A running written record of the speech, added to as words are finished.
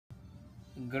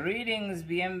Greetings,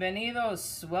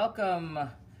 bienvenidos, welcome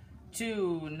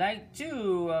to night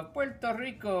 2 of Puerto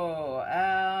Rico,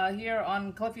 here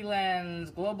on Cliffyland's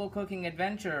Global Cooking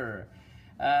Adventure.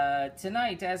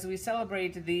 Tonight, as we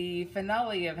celebrate the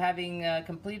finale of having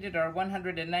completed our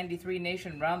 193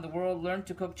 Nation Round the World Learn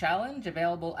to Cook Challenge,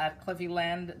 available at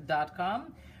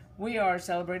cliffyland.com, we are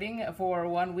celebrating for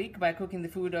 1 week by cooking the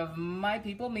food of my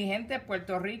people, mi gente,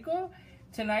 Puerto Rico.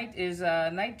 Tonight is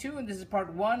night 2, and this is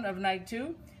part 1 of night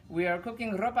 2. We are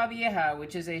cooking Ropa Vieja,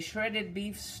 which is a shredded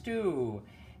beef stew.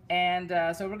 And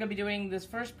so we're going to be doing this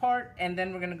first part, and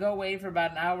then we're going to go away for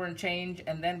about an hour and change,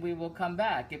 and then we will come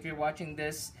back. If you're watching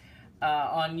this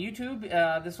on YouTube,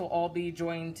 this will all be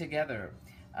joined together.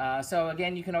 So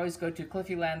again, you can always go to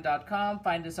cliffyland.com,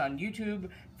 find us on YouTube,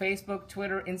 Facebook,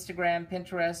 Twitter, Instagram,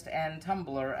 Pinterest, and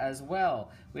Tumblr as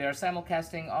well. We are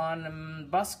simulcasting on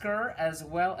Busker as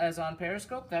well as on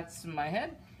Periscope. That's my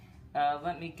head.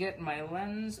 Let me get my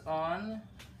lens on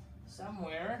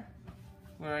somewhere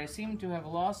where I seem to have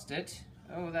lost it.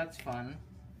 Oh, that's fun.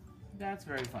 That's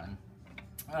very fun.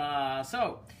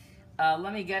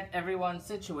 Let me get everyone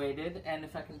situated, and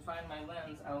if I can find my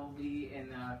lens, I will be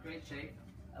in great shape.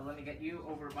 Let me get you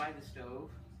over by the stove.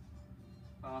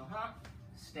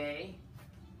 Stay.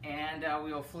 And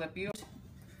we will flip you.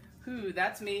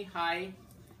 That's me. Hi.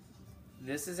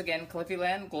 This is, again,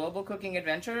 Cliffyland Global Cooking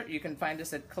Adventure. You can find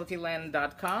us at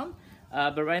cliffyland.com.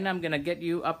 But right now I'm going to get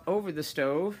you up over the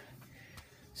stove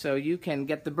so you can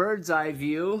get the bird's eye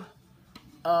view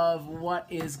of what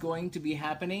is going to be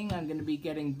happening. I'm going to be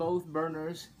getting both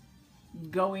burners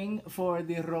going for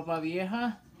the Ropa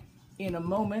Vieja in a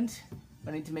moment. I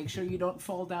need to make sure you don't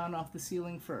fall down off the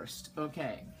ceiling first.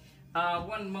 Okay.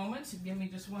 One moment. Give me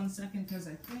just 1 second, because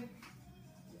I think...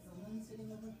 Is the lens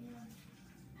sitting over here?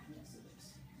 Yes, it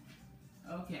is.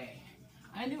 Okay.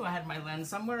 I knew I had my lens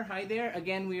somewhere. Hi there.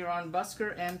 Again, we are on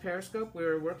Busker and Periscope.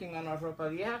 We're working on our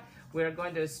Ropa Vieja. We're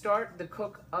going to start the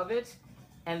cook of it,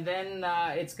 and then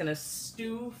it's going to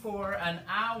stew for an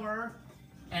hour,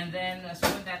 and then so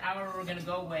in that hour we're going to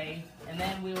go away, and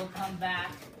then we will come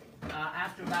back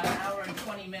after about an hour and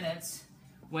 20 minutes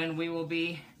when we will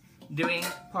be doing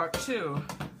part 2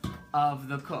 of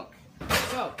the cook.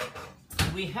 So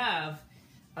we have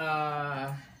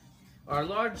our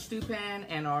large stew pan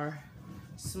and our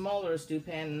smaller stew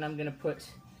pan, and I'm gonna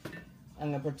protect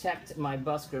my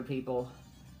Busker people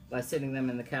by sitting them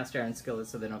in the cast iron skillet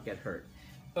so they don't get hurt.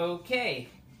 Okay,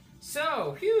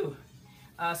 so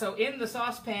so in the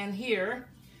saucepan here,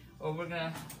 we're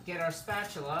gonna get our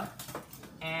spatula,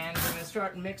 and we're going to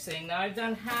start mixing. Now, I've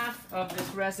done half of this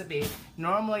recipe.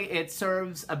 Normally, it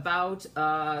serves about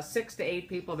 6 to 8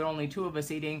 people. There are only 2 of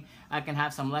us eating. I can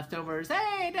have some leftovers.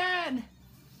 Hey, Dad!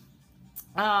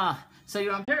 So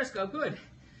you're on Periscope. Good.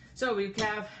 So we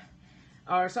have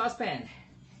our saucepan.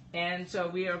 And so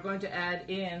we are going to add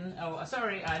in... Oh,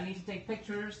 sorry, I need to take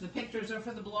pictures. The pictures are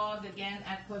for the blog, again,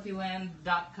 at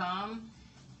cliffyland.com.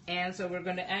 And so we're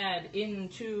going to add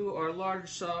into our large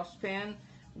saucepan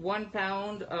 1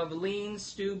 pound of lean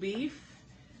stew beef,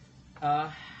 and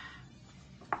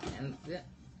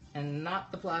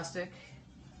not the plastic.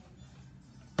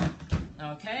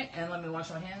 Okay, and let me wash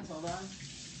my hands. Hold on.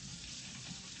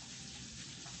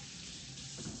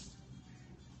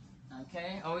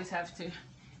 Okay, always have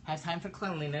time for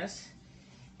cleanliness.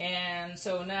 And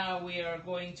so now we are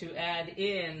going to add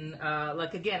in,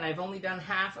 like again, I've only done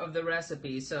half of the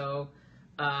recipe. So,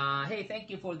 hey, thank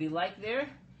you for the like there.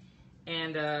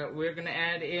 And we're going to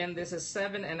add in, this is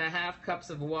 7.5 cups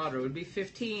of water. It would be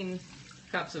 15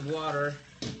 cups of water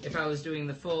if I was doing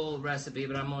the full recipe,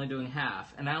 but I'm only doing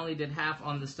half. And I only did half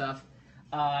on the stuff.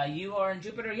 You are in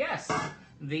Jupiter? Yes.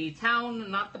 The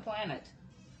town, not the planet.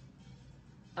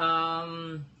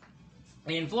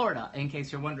 In Florida, in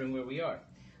case you're wondering where we are.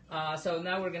 So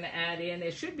now we're going to add in,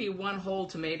 it should be 1 whole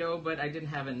tomato, but I didn't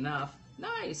have enough.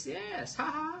 Nice, yes,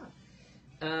 haha.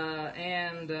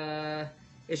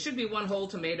 It should be 1 whole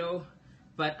tomato,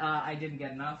 but I didn't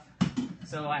get enough.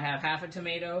 So I have half a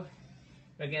tomato.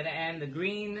 We're going to add the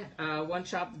green, 1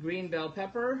 chopped green bell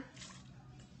pepper.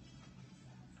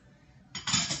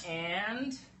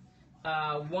 And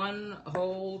 1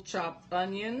 whole chopped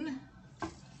onion.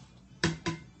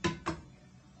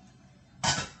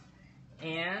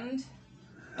 And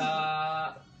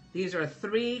these are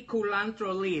 3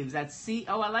 culantro leaves. That's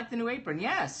oh, I like the new apron,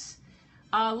 yes.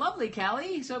 Lovely,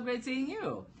 Callie. So great seeing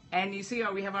you. And you see,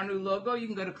 we have our new logo. You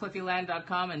can go to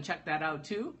cliffyland.com and check that out,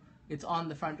 too. It's on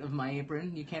the front of my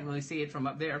apron. You can't really see it from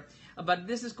up there. But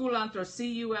this is culantro,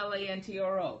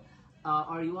 C-U-L-A-N-T-R-O.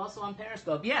 Are you also on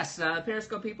Periscope? Yes,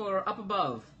 Periscope people are up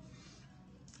above.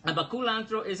 But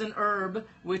culantro is an herb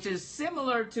which is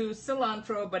similar to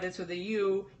cilantro, but it's with a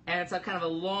U, and it's a kind of a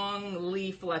long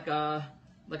leaf, like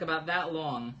about that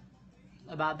long.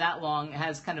 About that long. It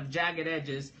has kind of jagged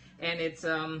edges, and it's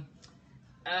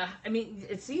I mean,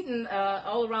 it's eaten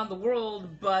all around the world,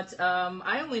 but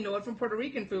I only know it from Puerto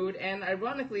Rican food, and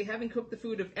ironically, having cooked the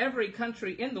food of every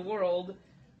country in the world,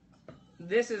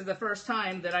 this is the first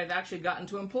time that I've actually gotten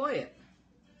to employ it,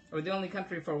 or the only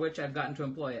country for which I've gotten to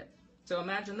employ it. So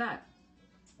imagine that.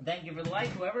 Thank you for the like,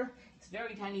 whoever. It's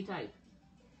very tiny type.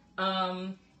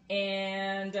 So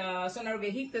now we're going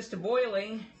to heat this to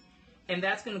boiling, and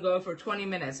that's going to go for 20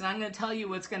 minutes. And I'm going to tell you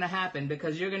what's going to happen,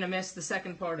 because you're going to miss the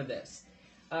second part of this.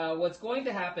 What's going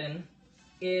to happen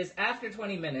is after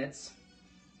 20 minutes,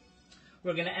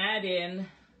 we're going to add in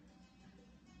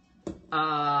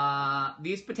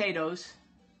these potatoes.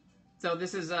 So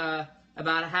this is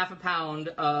about a half a pound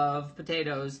of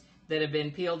potatoes that have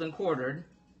been peeled and quartered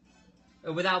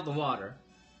without the water.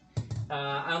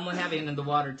 I'm only having it in the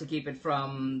water to keep it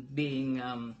from being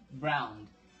browned.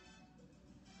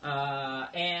 We are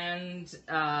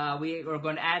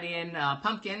going to add in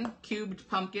pumpkin, cubed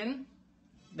pumpkin.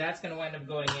 That's going to wind up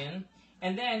going in.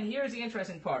 And then here's the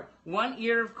interesting part. 1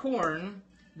 ear of corn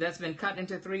that's been cut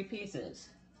into 3 pieces.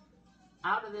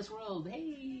 Out of this world,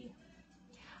 hey!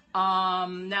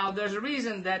 Now, there's a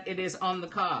reason that it is on the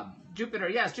cob. Jupiter,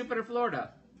 yes, Jupiter,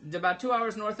 Florida. It's about 2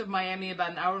 hours north of Miami,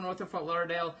 about an hour north of Fort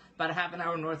Lauderdale, about a half an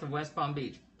hour north of West Palm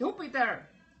Beach. Don't be there.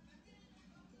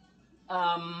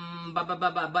 But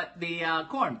the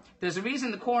corn. There's a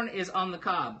reason the corn is on the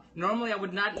cob. Normally, I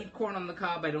would not eat corn on the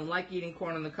cob. I don't like eating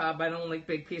corn on the cob. I don't like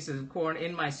big pieces of corn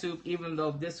in my soup, even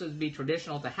though this would be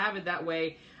traditional to have it that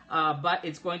way. But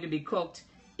it's going to be cooked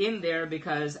in there,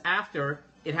 because after,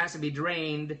 it has to be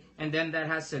drained, and then that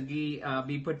has to be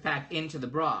put back into the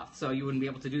broth. So you wouldn't be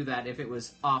able to do that if it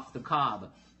was off the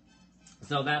cob.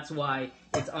 So that's why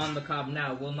it's on the cob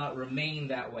now. It will not remain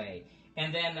that way.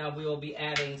 And then we will be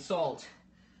adding salt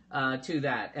to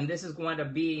that. And this is going to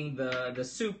be the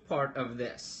soup part of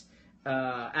this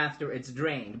after it's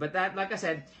drained. But that, like I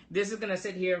said, this is going to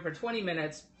sit here for 20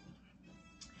 minutes.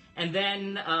 And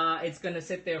then it's going to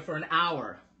sit there for an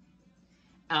hour.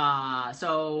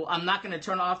 So I'm not going to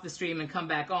turn off the stream and come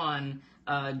back on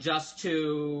just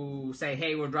to say,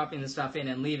 hey, we're dropping the stuff in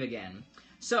and leave again.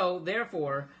 So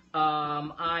therefore,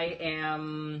 I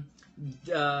am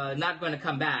not going to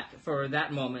come back for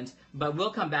that moment, but we'll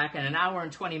come back in an hour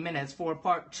and 20 minutes for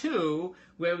part 2,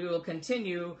 where we will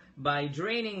continue by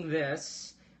draining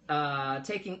this,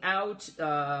 taking out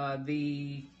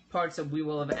the parts that we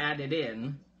will have added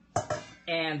in,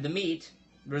 and the meat,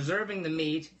 reserving the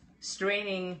meat,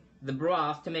 straining the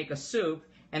broth to make a soup,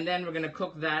 and then we're going to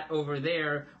cook that over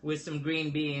there with some green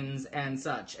beans and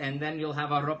such, and then you'll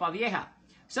have a Ropa Vieja.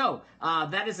 So,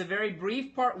 that is a very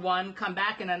brief part 1. Come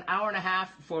back in an hour and a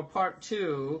half for part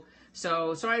 2.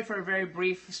 So, sorry for a very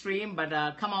brief stream, but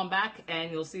come on back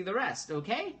and you'll see the rest,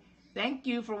 okay? Thank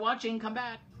you for watching. Come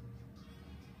back.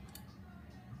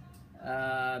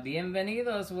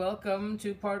 Bienvenidos. Welcome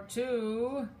to part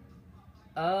 2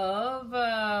 of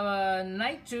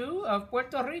night 2 of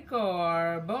Puerto Rico,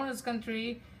 our bonus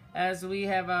country, as we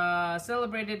have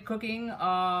celebrated cooking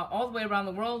all the way around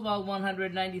the world, all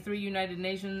 193 United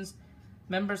Nations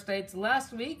member states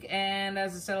last week, and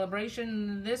as a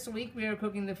celebration this week we are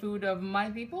cooking the food of my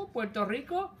people, Puerto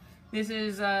Rico. This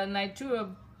is night 2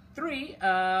 of 3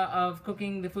 of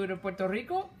cooking the food of Puerto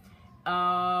Rico.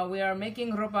 We are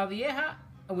making Ropa Vieja,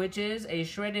 which is a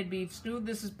shredded beef stew.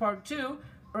 This is part 2.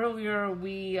 Earlier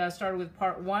we started with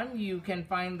part 1. You can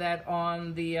find that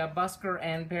on the Busker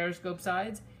and Periscope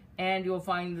sides. And you'll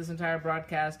find this entire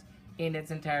broadcast in its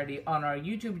entirety on our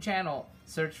YouTube channel.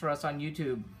 Search for us on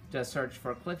YouTube. Just search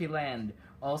for Cliffy Land.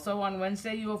 Also on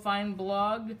Wednesday, you will find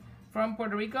blog from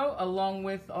Puerto Rico, along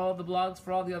with all the blogs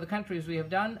for all the other countries we have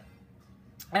done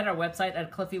at our website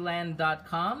at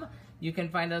cliffyland.com. You can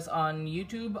find us on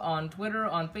YouTube, on Twitter,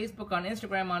 on Facebook, on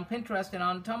Instagram, on Pinterest, and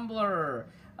on Tumblr.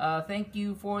 Thank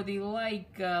you for the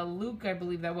like, Luke, I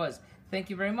believe that was. Thank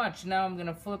you very much. Now I'm going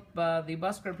to flip the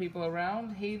Busker people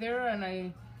around. Hey there, and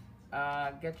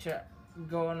I get you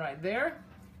going right there.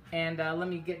 And let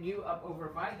me get you up over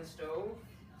by the stove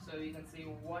so you can see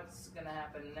what's going to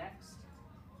happen next.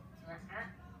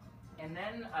 And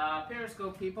then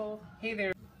Periscope people, hey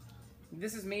there.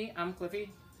 This is me, I'm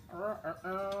Cliffy.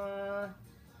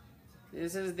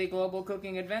 This is the Global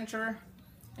Cooking Adventure.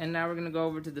 And now we're going to go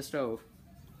over to the stove.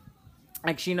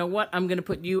 Actually, you know what? I'm going to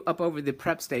put you up over the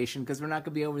prep station because we're not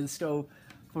going to be over the stove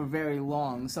for very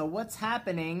long. So what's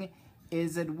happening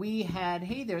is that we had...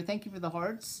 Hey there, thank you for the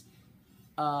hearts.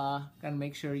 Gotta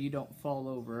make sure you don't fall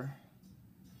over.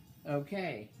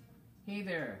 Okay. Hey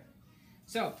there.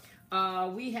 So,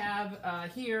 we have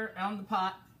here on the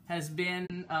pot has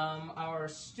been our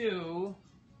stew,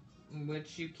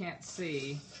 which you can't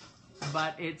see,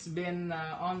 but it's been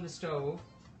on the stove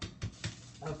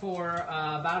for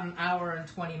about an hour and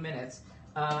 20 minutes.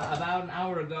 About an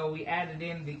hour ago, we added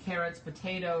in the carrots,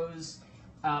 potatoes,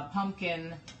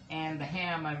 pumpkin, and the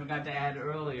ham I forgot to add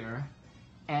earlier.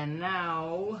 And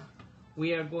now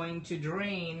we are going to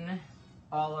drain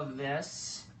all of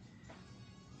this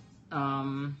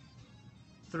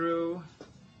through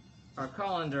our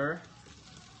colander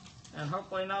and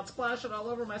hopefully not splash it all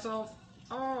over myself.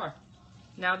 Oh!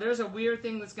 Now there's a weird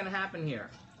thing that's going to happen here.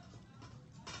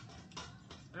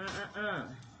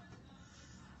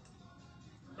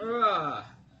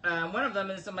 One of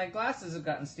them is that my glasses have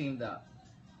gotten steamed up.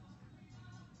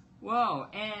 Whoa,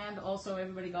 and also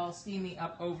everybody got all steamy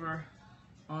up over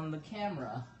on the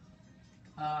camera.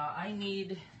 I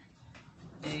need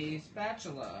a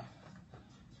spatula.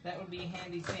 That would be a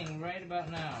handy thing right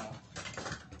about now.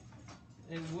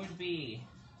 It would be.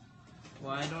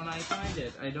 Why don't I find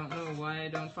it? I don't know why I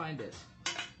don't find it.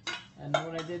 I know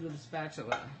what I did with the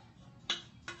spatula.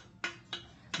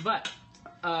 But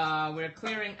we're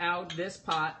clearing out this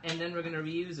pot and then we're going to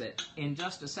reuse it in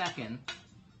just a second.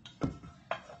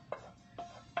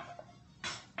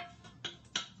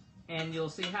 And you'll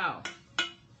see how.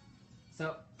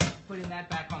 So, putting that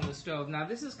back on the stove. Now,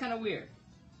 this is kind of weird.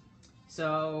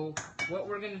 So, what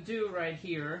we're going to do right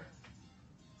here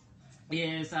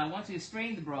is, once we've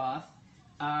strained the broth,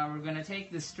 we're going to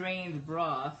take the strained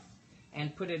broth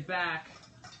and put it back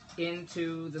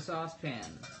into the saucepan.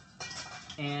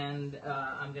 And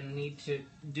I'm going to need to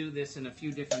do this in a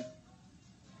few different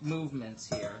movements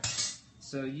here.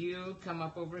 So, you come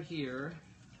up over here.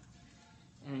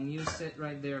 And you sit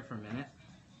right there for a minute.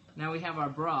 Now we have our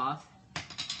broth,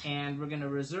 and we're going to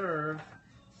reserve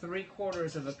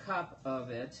 3/4 of a cup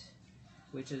of it,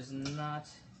 which is not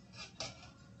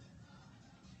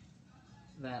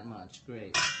that much.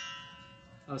 Great.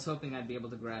 I was hoping I'd be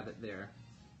able to grab it there,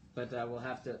 but we'll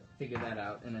have to figure that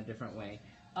out in a different way.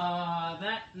 Now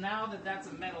that that's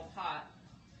a metal pot,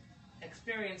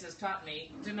 experience has taught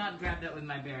me to not grab that with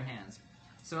my bare hands.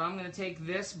 So I'm going to take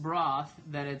this broth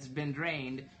that it's been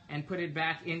drained and put it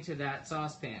back into that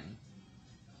saucepan.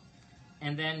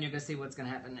 And then you're going to see what's going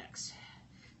to happen next.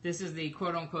 This is the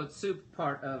quote-unquote soup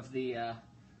part of the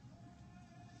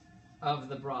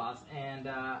broth. And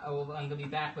I'm going to be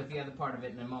back with the other part of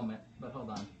it in a moment. But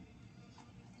hold on.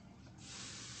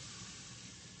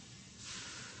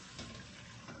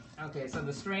 Okay, so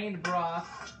the strained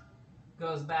broth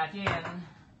goes back in.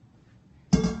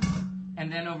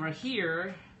 And then over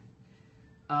here,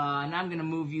 and I'm going to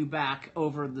move you back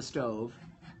over the stove.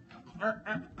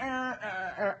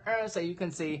 So you can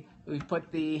see we've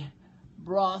put the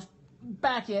broth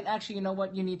back in. Actually, you know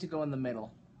what? You need to go in the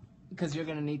middle because you're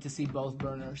going to need to see both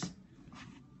burners.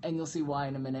 And you'll see why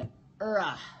in a minute.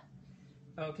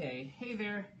 Okay, hey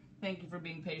there. Thank you for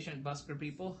being patient, busker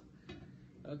people.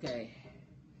 Okay,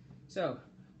 so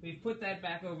we've put that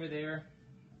back over there.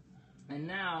 And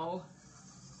now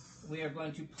we are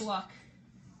going to pluck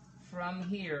from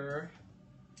here.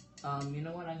 You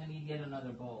know what? I'm going to need yet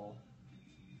another bowl.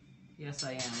 Yes,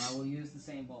 I am. I will use the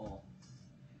same bowl.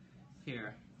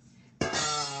 Here.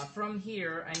 From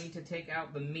here, I need to take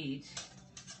out the meat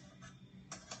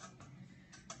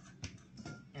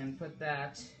and put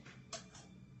that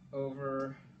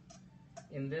over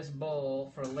in this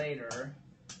bowl for later.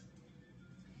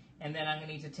 And then I'm going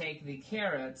to need to take the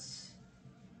carrots.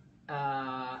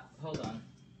 Hold on.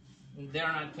 They're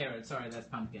not carrots. Sorry, that's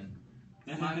pumpkin.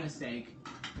 My mistake.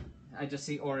 I just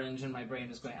see orange and my brain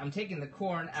is going. I'm taking the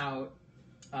corn out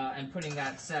and putting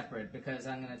that separate because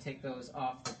I'm going to take those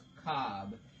off the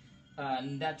cob.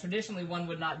 That traditionally one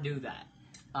would not do that.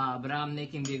 But I'm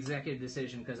making the executive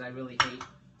decision because I really hate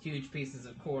huge pieces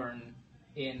of corn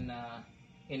in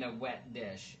a wet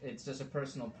dish. It's just a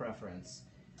personal preference.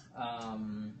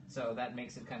 So that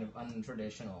makes it kind of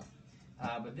untraditional.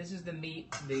 But this is the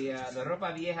meat. The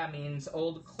Ropa Vieja means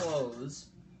old clothes.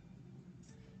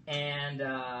 And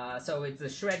so it's the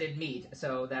shredded meat.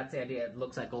 So that's the idea. It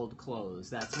looks like old clothes.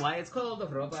 That's why it's called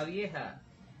Ropa Vieja.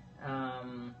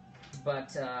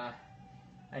 But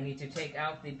I need to take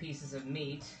out the pieces of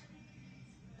meat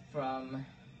from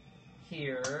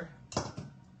here.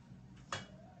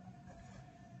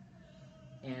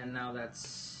 And now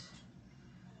that's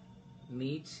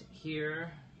meat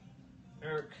here.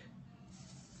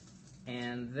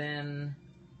 And then,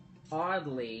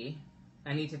 oddly,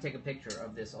 I need to take a picture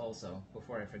of this also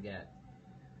before I forget.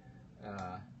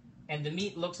 And the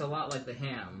meat looks a lot like the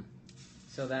ham.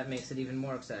 So that makes it even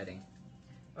more exciting.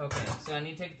 Okay, so I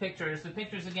need to take pictures. The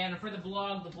pictures again are for the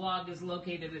blog. The blog is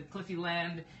located at Cliffy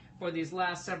Land for these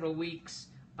last several weeks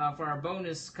for our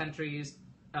bonus countries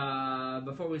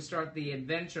before we start the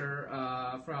adventure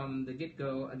from the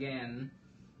get-go again.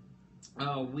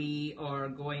 We are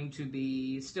going to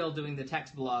be still doing the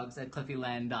text blogs at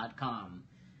cliffyland.com.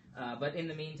 But in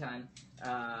the meantime,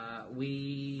 then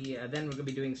we're going to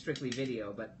be doing strictly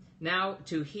video. But now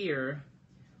to here,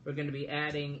 we're going to be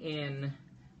adding in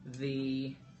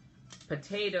the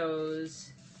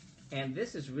potatoes, and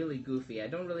this is really goofy. I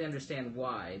don't really understand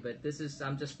why, but this is,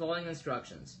 I'm just following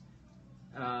instructions.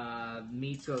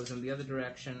 Meat goes in the other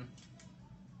direction.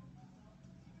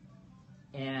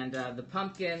 And the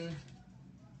pumpkin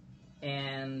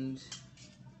and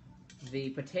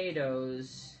the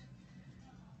potatoes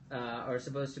are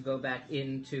supposed to go back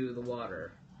into the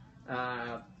water.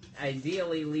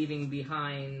 Ideally leaving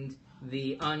behind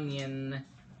the onion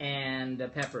and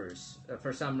peppers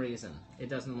for some reason. It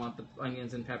doesn't want the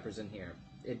onions and peppers in here.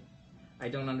 I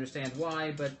don't understand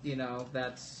why, but you know,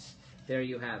 there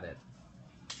you have it.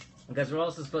 Because we're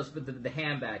also supposed to put the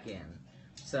ham back in.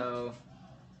 So,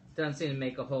 doesn't seem to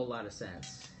make a whole lot of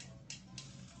sense.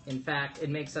 In fact, it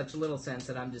makes such little sense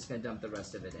that I'm just going to dump the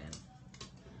rest of it in.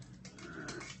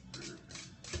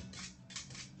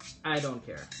 I don't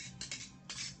care.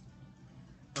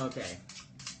 Okay.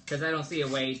 Because I don't see a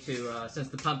way to, since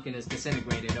the pumpkin is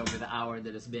disintegrated over the hour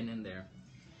that it's been in there.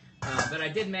 But I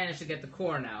did manage to get the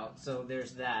corn out, so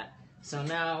there's that. So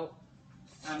now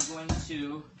I'm going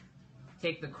to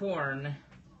take the corn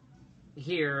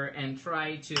here and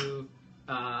try to,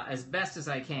 as best as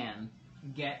I can,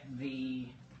 get the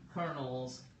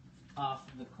kernels off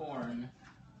the corn.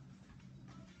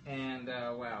 And,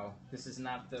 wow, this is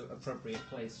not the appropriate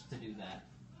place to do that.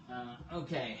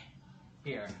 Okay,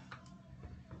 here.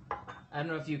 I don't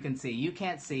know if you can see. You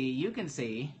can't see. You can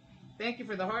see. Thank you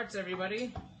for the hearts,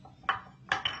 everybody.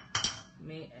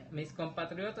 Mis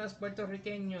compatriotas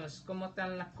puertorriqueños, ¿cómo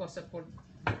están las cosas por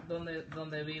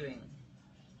donde viven?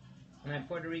 My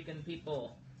Puerto Rican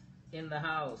people in the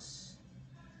house.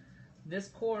 This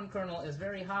corn kernel is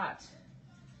very hot.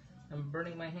 I'm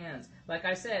burning my hands. Like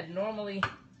I said, normally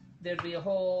there'd be a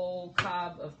whole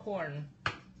cob of corn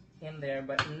in there,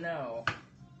 but no.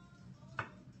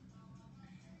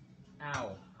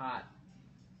 Ow, hot.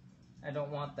 I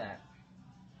don't want that.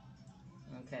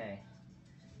 Okay.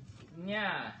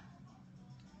 Yeah.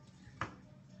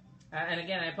 And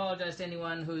again, I apologize to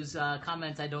anyone whose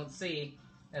comments I don't see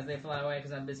as they fly away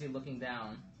because I'm busy looking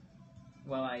down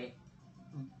while I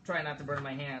try not to burn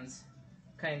my hands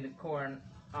cutting the corn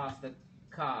off the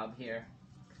cob here.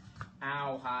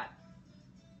 Ow, hot.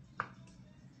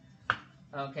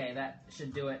 Okay, that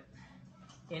should do it.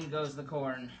 In goes the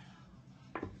corn.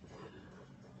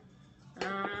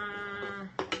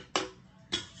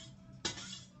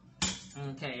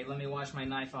 Okay, let me wash my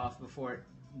knife off before it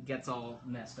gets all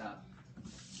messed up.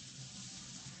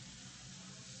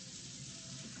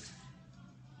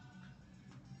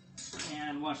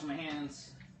 And wash my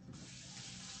hands.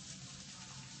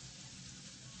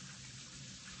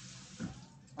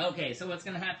 Okay, so what's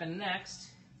going to happen next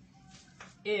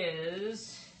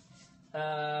is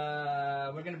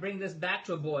we're going to bring this back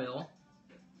to a boil.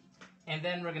 And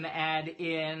then we're going to add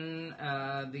in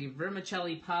the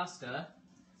vermicelli pasta,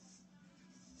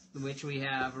 which we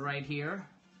have right here.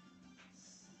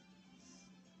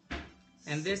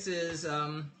 And this is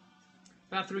about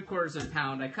 3/4 of a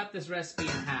pound. I cut this recipe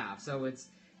in half, so it's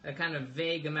a kind of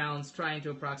vague amounts, trying to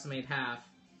approximate half.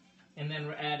 And then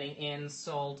we're adding in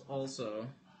salt also.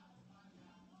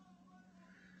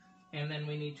 And then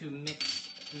we need to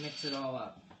mix it all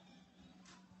up.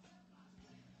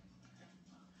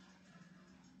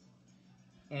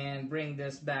 And bring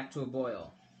this back to a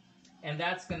boil. And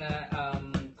that's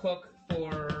gonna cook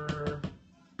for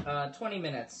 20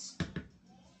 minutes.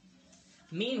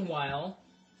 Meanwhile,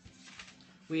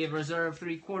 we have reserved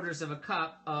 3/4 of a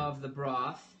cup of the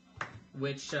broth,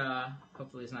 which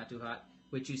hopefully is not too hot,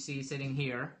 which you see sitting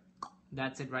here.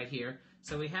 That's it right here.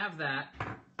 So we have that,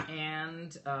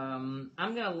 and I'm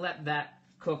gonna let that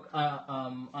cook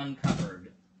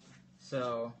uncovered.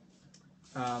 So.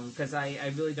 Because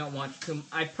I really don't want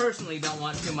I personally don't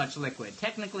want too much liquid.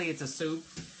 Technically, it's a soup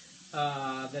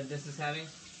that this is having.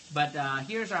 But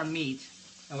here's our meat.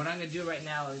 And what I'm going to do right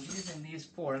now is using these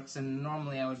forks, and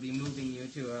normally I would be moving you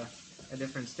to a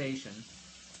different station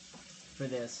for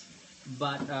this.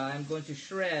 But I'm going to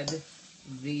shred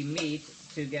the meat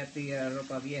to get the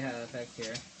Ropa Vieja effect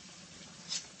here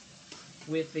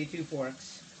with the 2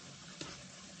 forks.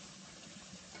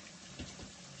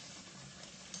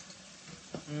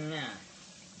 Yeah.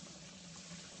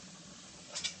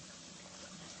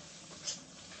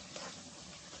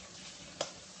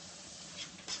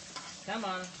 Come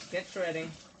on, get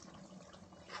shredding.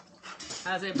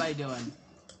 How's everybody doing?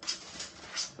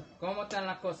 ¿Cómo están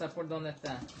las cosas por donde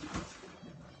está?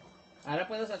 Ahora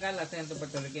puedo sacar el acento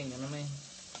puertorriqueño, no me...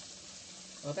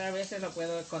 Otras veces lo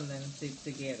puedo esconder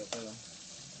si quiero, pero...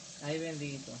 Ay,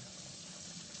 bendito.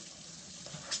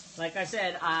 Like I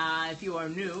said, if you are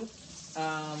new,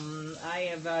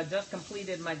 I have just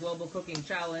completed my Global Cooking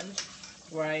Challenge,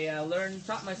 where I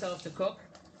taught myself to cook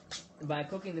by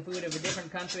cooking the food of a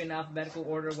different country in alphabetical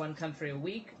order, one country a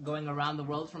week, going around the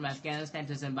world from Afghanistan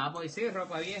to Zimbabwe. Sí,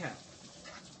 Ropa Vieja.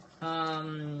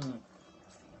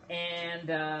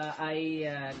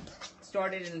 I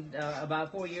started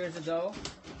about 4 years ago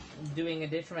doing a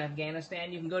dish from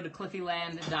Afghanistan. You can go to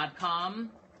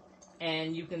cliffyland.com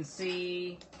and you can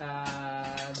see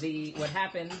what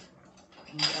happened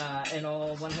in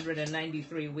all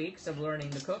 193 weeks of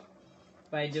learning to cook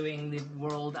by doing the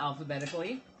world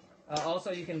alphabetically.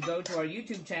 Also, you can go to our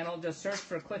YouTube channel, just search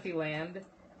for Cliffy Land.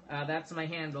 That's my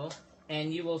handle.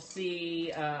 And you will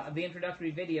see the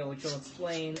introductory video, which will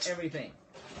explain everything.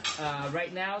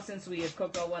 Right now, since we have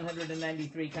cooked all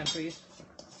 193 countries,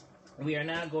 we are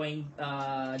now doing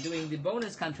the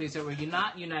bonus countries that were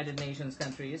not United Nations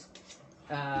countries,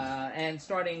 and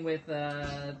starting with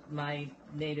my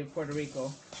native Puerto Rico.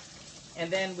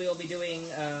 And then we'll be doing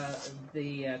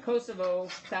the Kosovo,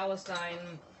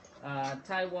 Palestine,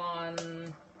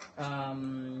 Taiwan,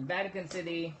 Vatican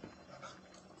City,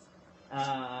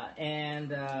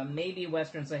 and maybe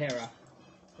Western Sahara.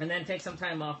 And then take some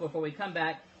time off before we come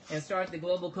back and start the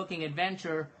Global Cooking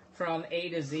Adventure from A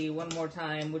to Z one more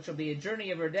time, which will be a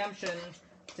journey of redemption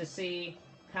to see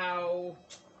how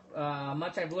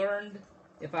much I've learned,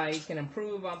 if I can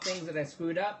improve on things that I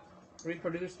screwed up,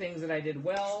 reproduce things that I did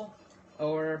well,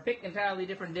 or pick entirely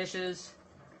different dishes.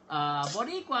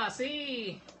 Boricua,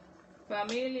 sí!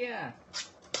 Familia!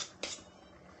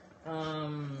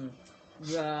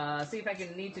 See if I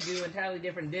can need to do entirely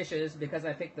different dishes because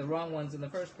I picked the wrong ones in the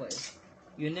first place.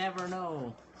 You never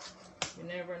know. You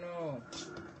never know.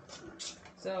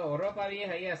 So, Ropa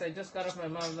Vieja, yes, I just got off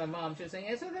my mom. She was saying,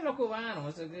 eso es de los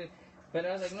cubanos. But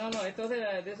I was like, no,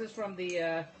 this is from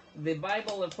the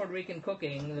Bible of Puerto Rican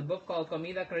cooking, the book called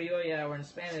Comida Criolla, or in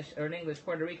Spanish, or in English,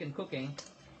 Puerto Rican Cooking.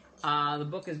 The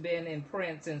book has been in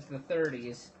print since the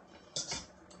 30s.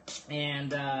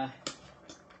 And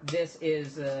this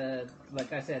is,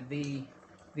 like I said, the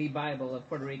Bible of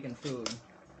Puerto Rican food.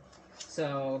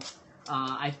 So,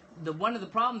 one of the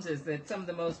problems is that some of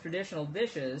the most traditional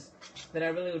dishes that I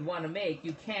really would want to make,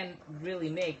 you can't really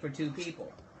make for two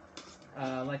people.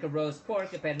 Like a roast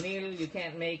pork, a pernil, you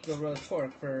can't make a roast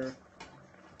pork for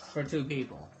two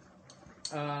people.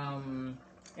 And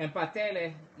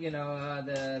patele,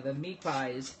 the meat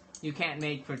pies, you can't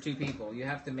make for two people. You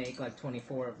have to make like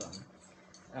 24 of them.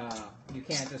 You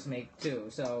can't just make two.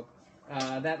 So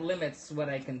that limits what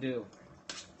I can do.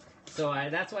 So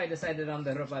that's why I decided on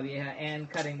the Ropa Vieja and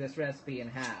cutting this recipe in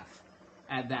half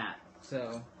at that.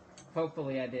 So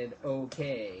hopefully I did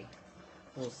okay.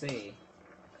 We'll see.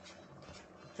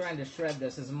 Trying to shred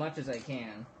this as much as I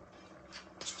can.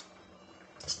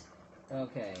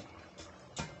 Okay.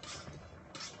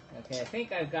 Okay, I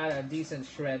think I've got a decent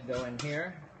shred going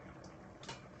here.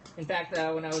 In fact,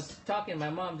 when I was talking to my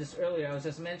mom just earlier, I was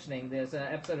just mentioning this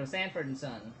episode of Sanford and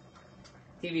Son,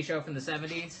 TV show from the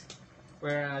 70s,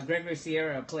 where Gregory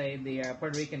Sierra played the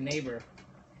Puerto Rican neighbor.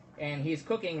 And he's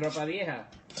cooking Ropa Vieja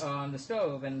on the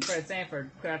stove, and Fred Sanford,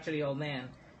 crotchety old man,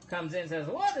 comes in and says,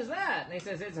 "What is that?" And he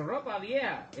says, "It's Ropa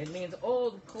Vieja. It means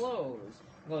old clothes."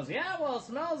 He goes, "Yeah, well, it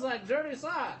smells like dirty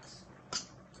socks."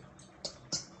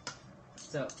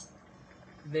 So,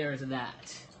 there's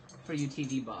that for you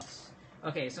TV buffs.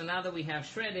 Okay, so now that we have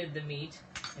shredded the meat,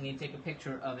 I need to take a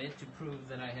picture of it to prove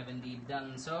that I have indeed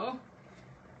done so.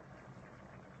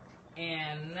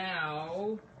 And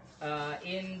now,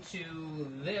 into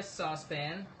this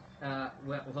saucepan,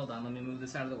 well, hold on, let me move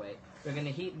this out of the way. We're going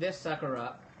to heat this sucker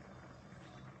up.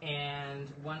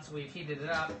 And once we've heated it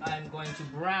up, I'm going to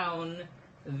brown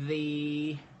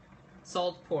the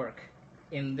salt pork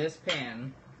in this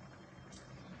pan.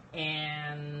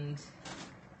 And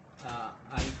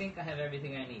I think I have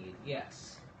everything I need,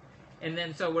 yes. And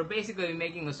then, so we're basically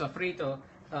making a sofrito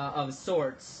of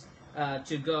sorts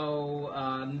to go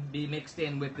be mixed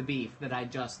in with the beef that I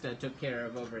just took care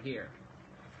of over here.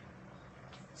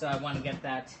 So I want to get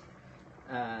that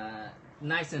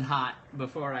nice and hot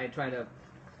before I try to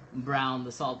brown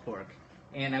the salt pork.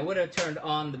 And I would have turned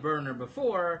on the burner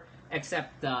before,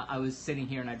 except I was sitting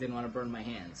here and I didn't want to burn my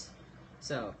hands.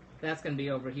 So that's going to be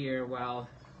over here while,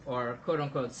 or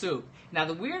quote-unquote soup. Now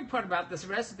the weird part about this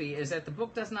recipe is that the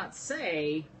book does not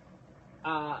say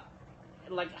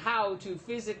like how to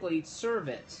physically serve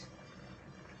it.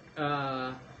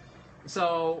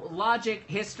 So logic,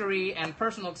 history, and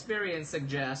personal experience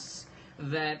suggests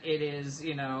that it is,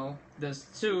 you know, the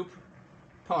soup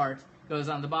part goes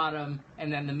on the bottom,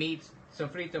 and then the meat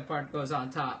sofrito part goes on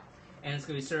top, and it's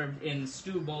going to be served in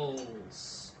stew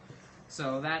bowls.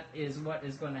 So that is what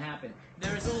is going to happen.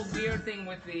 There's a little weird thing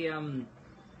with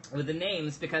the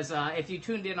names, because if you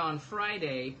tuned in on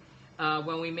Friday,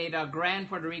 when we made a grand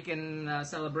Puerto Rican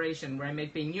celebration, where I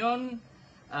made piñón,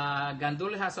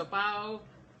 gandules asopao,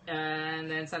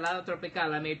 and then ensalada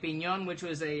tropical. I made piñón, which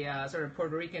was a sort of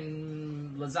Puerto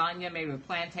Rican lasagna made with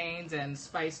plantains and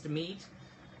spiced meat,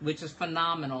 which is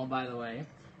phenomenal, by the way.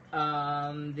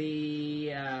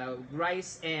 The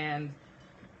rice and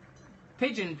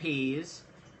pigeon peas.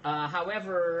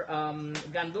 However,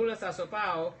 gandules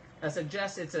asopao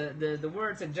suggests it's the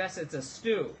word suggests it's a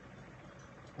stew.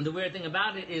 And the weird thing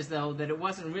about it is, though, that it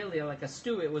wasn't really like a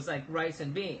stew. It was like rice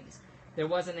and beans. There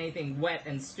wasn't anything wet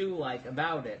and stew-like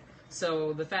about it.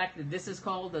 So the fact that this is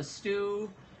called a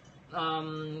stew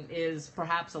is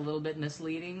perhaps a little bit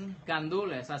misleading.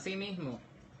 Gandules, así mismo.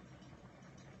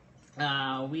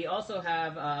 We also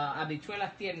have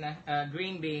habichuelas tiernas,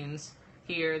 green beans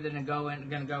here that are going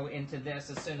to go into this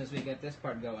as soon as we get this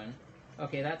part going.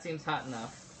 Okay, that seems hot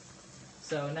enough.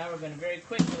 So now we're going to very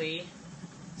quickly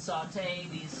saute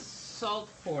the salt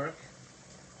pork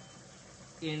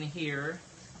in here.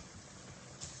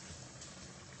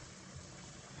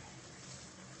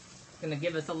 Going to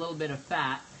give us a little bit of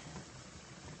fat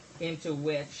into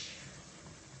which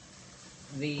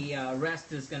the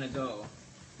rest is going to go.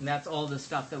 And that's all the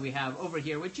stuff that we have over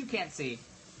here, which you can't see,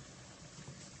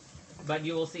 but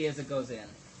you will see as it goes in.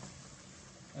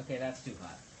 Okay, that's too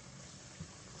hot.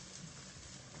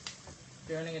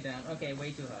 Turning it down. Okay,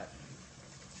 way too hot.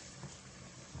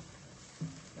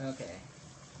 Okay.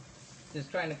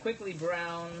 Just trying to quickly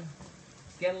brown,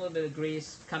 get a little bit of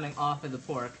grease coming off of the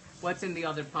pork. What's in the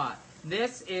other pot?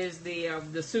 This is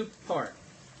the soup part.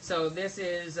 So this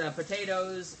is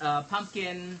potatoes,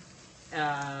 pumpkin,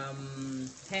 ham,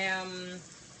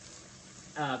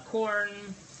 corn,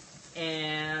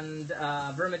 and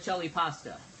vermicelli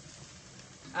pasta.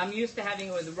 I'm used to having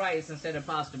it with rice instead of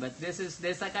pasta, but this,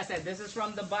 like I said, this is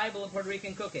from the Bible of Puerto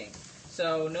Rican cooking.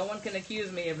 So no one can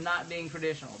accuse me of not being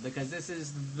traditional, because this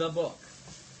is the book.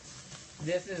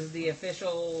 This is the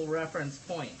official reference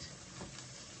point.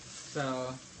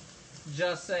 So,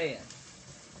 just saying.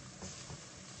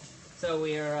 So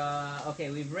we're,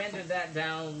 okay, we've rendered that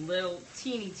down a little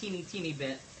teeny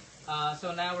bit.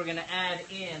 So now we're going to add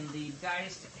in the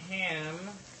diced ham.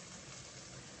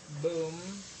 Boom.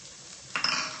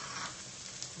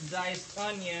 Diced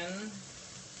onion.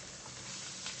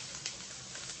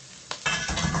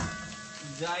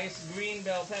 Diced green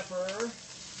bell pepper.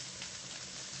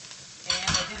 And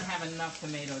I didn't have enough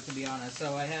tomato, to be honest,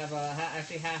 so I have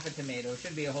actually half a tomato.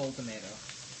 Should be a whole tomato.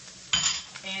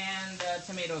 And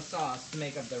tomato sauce to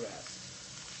make up the rest.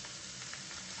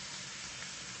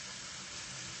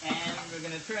 And we're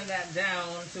going to turn that down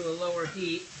to a lower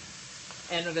heat,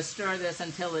 and we're going to stir this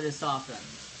until it is softened.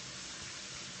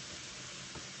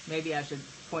 Maybe I should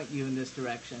point you in this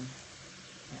direction.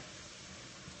 Yeah.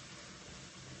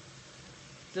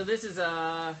 So this is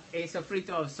a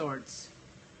sofrito of sorts.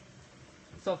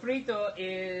 Sofrito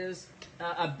is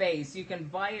a base. You can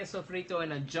buy a sofrito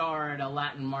in a jar at a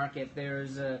Latin market.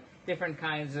 There's different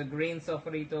kinds of green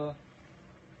sofrito,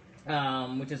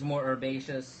 which is more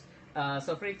herbaceous.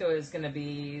 Sofrito is going to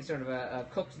be sort of a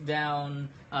cooked down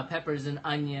peppers and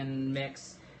onion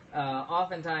mix,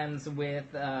 oftentimes with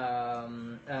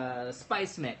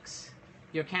spice mix.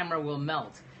 Your camera will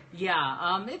melt.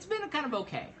 Yeah, it's been kind of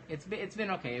okay. It's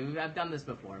been okay. I've done this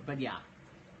before, but yeah.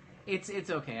 It's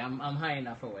okay. I'm high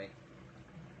enough awake.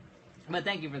 But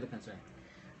thank you for the concern.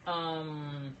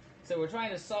 So we're trying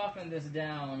to soften this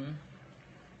down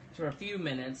for a few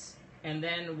minutes, and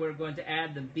then we're going to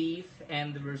add the beef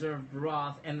and the reserved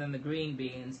broth and then the green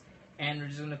beans, and we're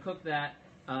just going to cook that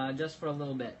just for a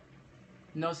little bit.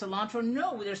 No cilantro?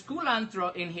 No, there's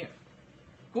culantro in here.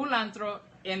 Culantro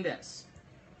in this.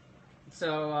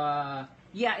 So,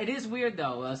 yeah, it is weird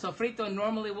though. Sofrito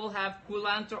normally will have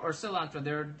culantro or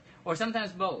cilantro. Or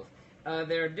sometimes both.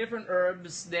 They're different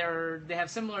herbs. They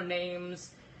have similar names.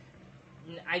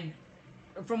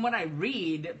 From what I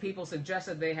read, people suggest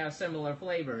that they have similar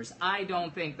flavors. I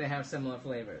don't think they have similar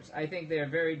flavors. I think they're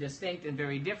very distinct and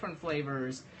very different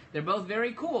flavors. They're both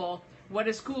very cool. What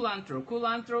is culantro?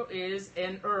 Culantro is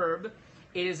an herb.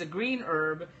 It is a green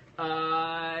herb.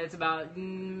 It's about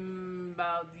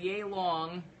yay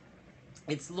long.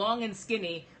 It's long and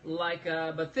skinny, like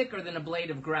but thicker than a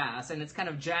blade of grass, and it's kind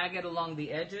of jagged along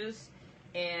the edges.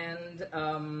 And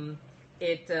I mean,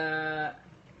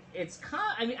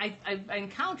 I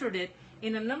encountered it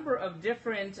in a number of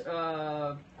different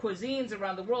cuisines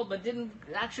around the world, but didn't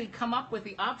actually come up with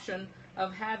the option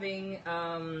of having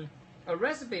a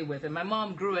recipe with it. My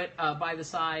mom grew it by the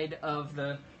side of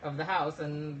the house,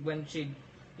 and when she'd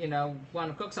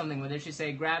want to cook something with it, she'd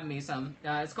say, "Grab me some."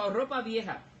 It's called Ropa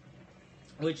Vieja,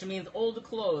 which means old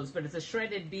clothes, but it's a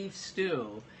shredded beef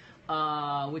stew,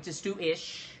 which is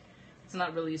stew-ish. It's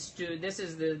not really stew. This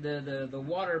is the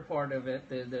water part of it,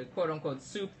 the quote-unquote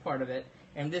soup part of it,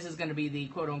 and this is going to be the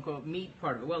quote-unquote meat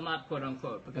part of it. Well, not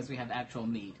quote-unquote, because we have actual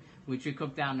meat, which we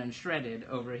cook down and shredded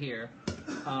over here.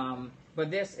 But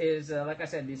this is, like I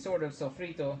said, the sort of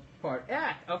sofrito part.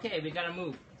 Okay, we got to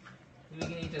move. We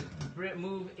need to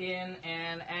move in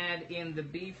and add in the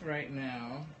beef right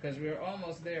now, because we're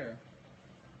almost there.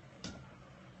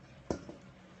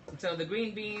 So the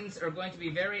green beans are going to be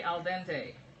very al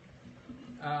dente.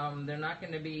 They're not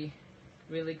going to be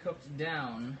really cooked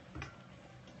down,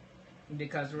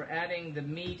 because we're adding the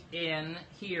meat in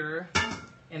here,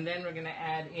 and then we're going to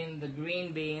add in the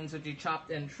green beans, which you chopped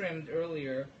and trimmed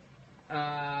earlier.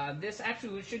 This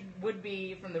actually would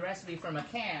be from the recipe from a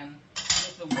can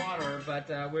with the water, but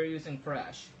we're using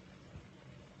fresh,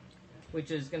 which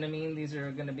is going to mean these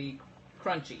are going to be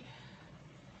crunchy.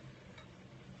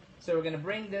 So we're going to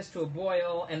bring this to a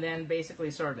boil and then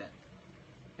basically serve it,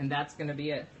 and that's going to be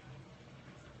it.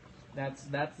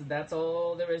 That's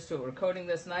all there is to it. We're coating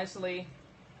this nicely.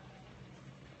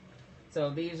 So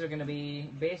these are going to be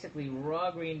basically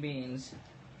raw green beans.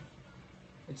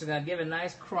 It's going to give a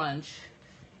nice crunch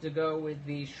to go with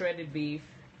the shredded beef.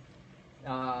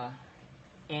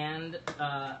 And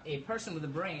a person with a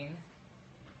brain,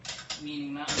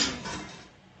 meaning not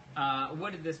me,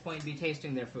 would at this point be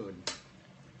tasting their food.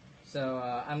 So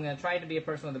I'm going to try to be a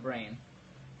person with a brain.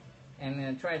 And I'm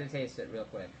going to try to taste it real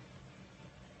quick.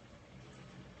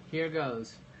 Here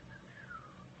goes.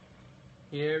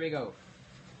 Here we go.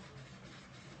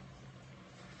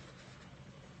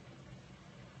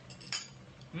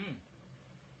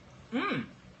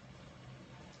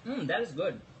 That is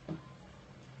good.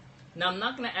 Now I'm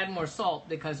not going to add more salt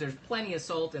because there's plenty of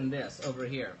salt in this over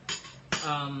here.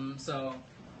 So,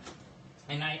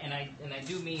 and I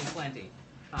do mean plenty.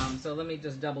 So let me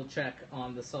just double check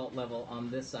on the salt level on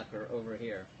this sucker over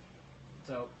here.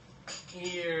 So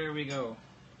here we go.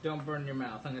 Don't burn your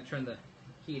mouth. I'm going to turn the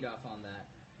heat off on that.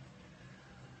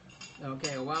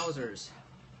 Okay, wowzers.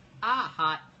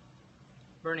 Hot.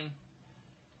 Burning.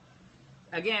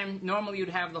 Again, normally you'd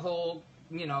have the whole,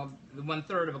 the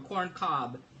 1/3 of a corn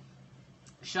cob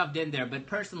shoved in there, but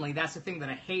personally, that's the thing that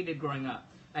I hated growing up.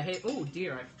 Oh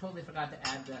dear, I totally forgot to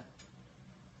add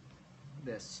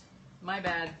this. My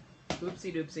bad.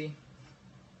 Oopsie doopsie.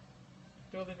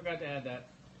 Totally forgot to add that.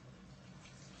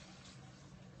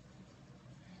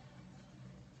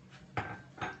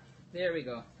 There we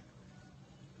go.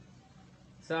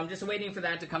 So I'm just waiting for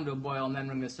that to come to a boil, and then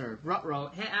we're going to serve.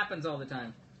 Ruh-roh. It happens all the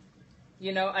time.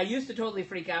 I used to totally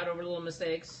freak out over little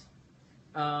mistakes.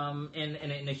 And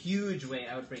in a huge way,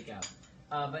 I would freak out.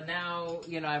 But now,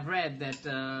 I've read that,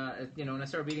 when I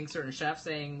start reading certain chefs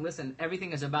saying, listen,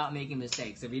 everything is about making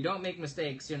mistakes. If you don't make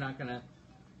mistakes, you're not gonna,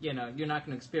 you're not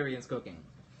gonna experience cooking.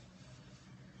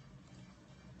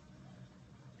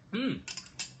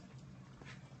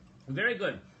 Very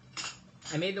good.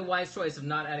 I made the wise choice of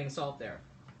not adding salt there,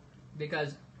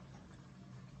 because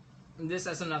this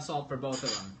has enough salt for both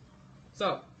of them.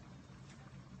 So,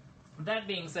 that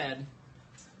being said,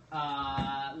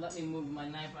 let me move my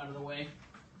knife out of the way.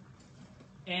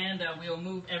 And we'll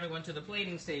move everyone to the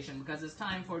plating station because it's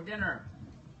time for dinner.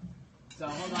 So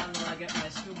hold on while I get my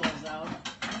stew balls out.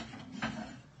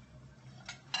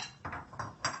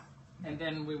 And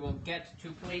then we will get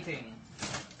to plating.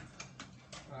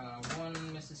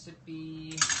 One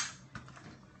Mississippi.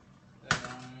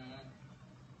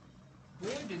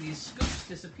 Where do these scoops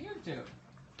disappear to?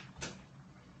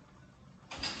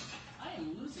 I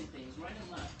am losing things right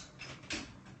and left.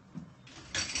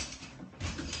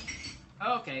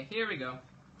 Okay, here we go.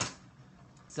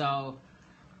 So,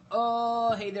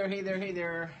 oh, hey there, hey there, hey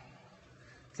there.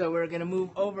 So we're gonna move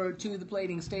over to the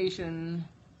plating station,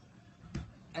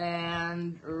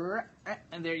 and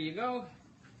there you go.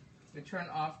 We turn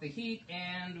off the heat,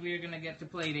 and we're gonna get to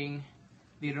plating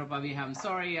the ropa vieja. I'm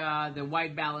sorry, the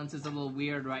white balance is a little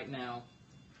weird right now,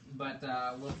 but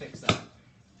we'll fix that.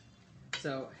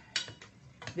 So,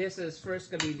 this is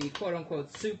first gonna be the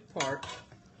quote-unquote soup part,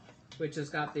 which has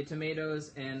got the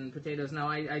tomatoes and potatoes. Now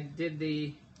I did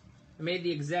the I made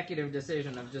the executive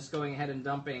decision of just going ahead and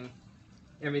dumping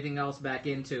everything else back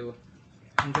into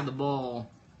the bowl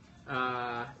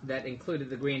that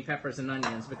included the green peppers and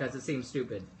onions, because it seems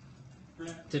stupid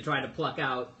to try to pluck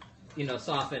out, you know,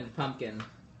 softened pumpkin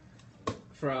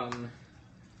from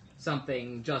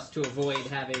something just to avoid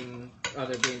having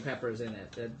other green peppers in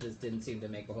it. That just didn't seem to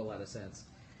make a whole lot of sense.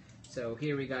 So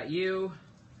here we got you,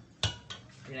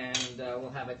 and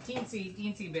we'll have a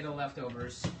teensy bit of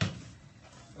leftovers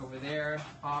over there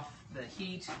off the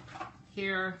heat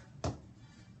here.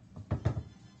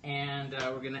 And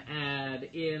we're going to add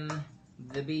in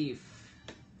the beef.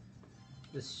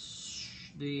 The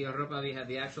ropa vieja,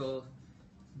 the actual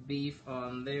beef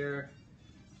on there.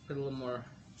 Put a little more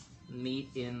meat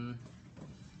in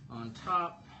on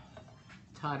top.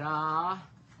 Ta-da!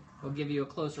 We'll give you a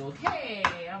closer look. Hey,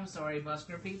 I'm sorry,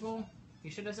 Busker people.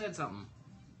 You should have said something.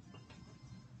 I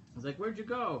was like, where'd you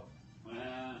go?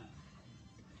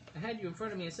 I had you in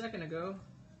front of me a second ago.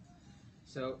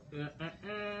 So, and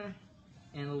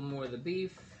a little more of the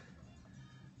beef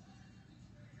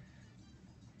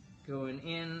going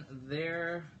in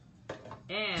there,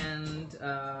 and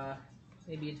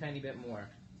maybe a tiny bit more.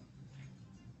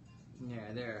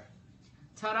 Yeah, there.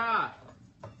 Ta-da!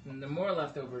 And the more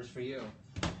leftovers for you.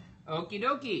 Okie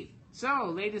dokie.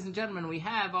 So, ladies and gentlemen, we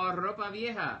have our ropa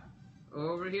vieja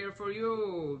over here for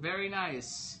you. Very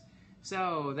nice.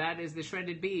 So, that is the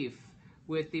shredded beef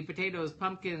with the potatoes,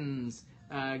 pumpkins,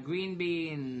 green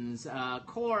beans,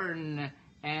 corn,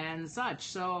 and such.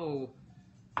 So,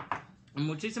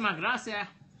 muchísimas gracias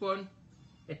por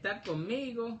estar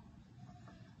conmigo.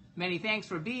 Many thanks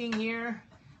for being here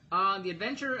on the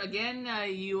adventure. Again,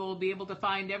 you will be able to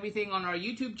find everything on our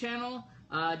YouTube channel.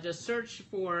 Just search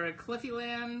for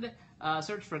Cliffyland.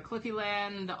 Search for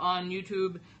Cliffyland on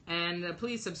YouTube, and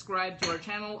please subscribe to our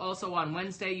channel. Also on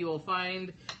Wednesday, you will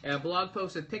find a blog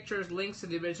post with pictures, links to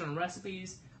the original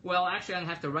recipes. Well, actually, I don't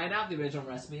have to write out the original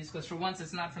recipes, because for once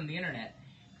it's not from the internet.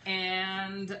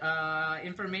 And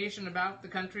information about the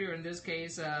country, or in this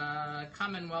case,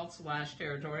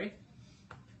 Commonwealth/territory.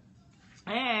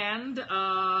 And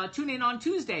tune in on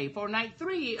Tuesday for night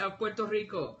 3 of Puerto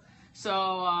Rico.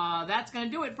 So that's going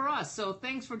to do it for us. So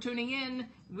thanks for tuning in.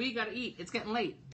 We got to eat. It's getting late.